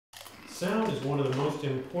Sound is one of the most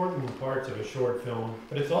important parts of a short film,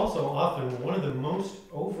 but it's also often one of the most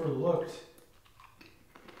overlooked.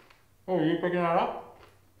 Oh, are you picking that up?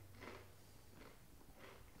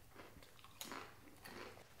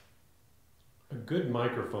 A good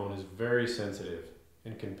microphone is very sensitive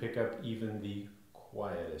and can pick up even the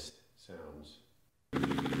quietest sounds.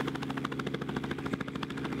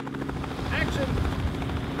 Action!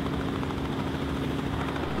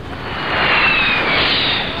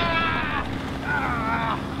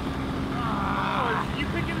 You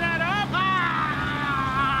picking that up?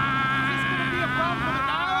 Is this going to be a problem for the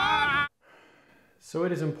dialogue? So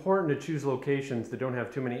it is important to choose locations that don't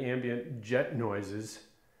have too many ambient jet noises.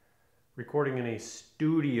 Recording in a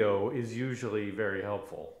studio is usually very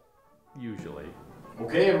helpful. Usually.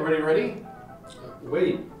 Okay, everybody ready?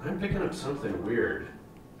 Wait, I'm picking up something weird.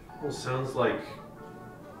 It sounds like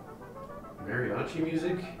mariachi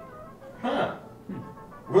music? Huh.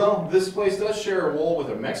 Well, this place does share a wall with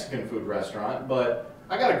a Mexican food restaurant, but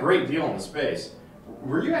I got a great deal on the space.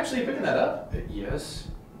 Were you actually picking that up? Yes.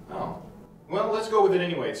 Oh. Well, let's go with it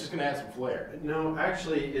anyway. It's just gonna add some flair. No,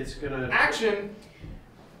 actually, it's gonna... Action!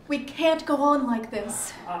 We can't go on like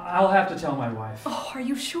this. I'll have to tell my wife. Oh, are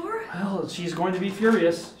you sure? Well, she's going to be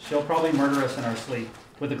furious. She'll probably murder us in our sleep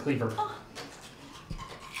with a cleaver. Oh.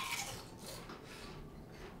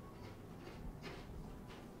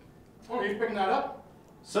 Oh, are you picking that up?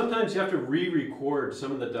 Sometimes you have to re-record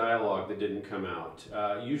some of the dialogue that didn't come out.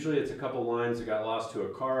 Usually it's a couple lines that got lost to a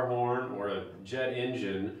car horn or a jet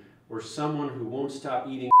engine or someone who won't stop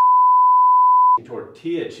eating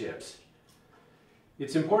tortilla chips.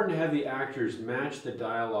 It's important to have the actors match the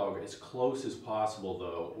dialogue as close as possible,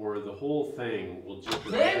 though, or the whole thing will just...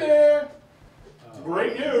 Hey there!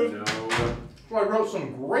 Great news! No. So I wrote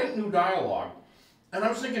some great new dialogue, and I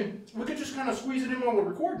was thinking we could just kind of squeeze it in while we're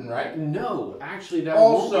recording, right? No, actually that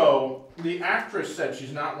Also, the actress said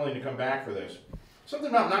she's not willing to come back for this. Something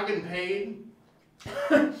about not getting paid.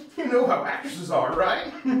 You know how actresses are,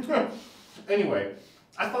 right? Anyway,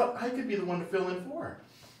 I thought I could be the one to fill in for her.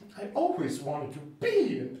 I always wanted to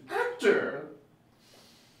be an actor.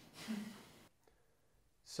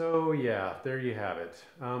 So yeah, there you have it.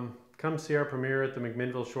 Come see our premiere at the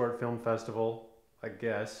McMinnville Short Film Festival, I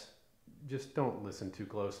guess. Just don't listen too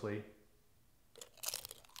closely.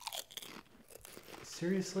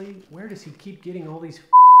 Seriously? Where does he keep getting all these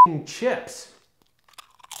f***ing chips?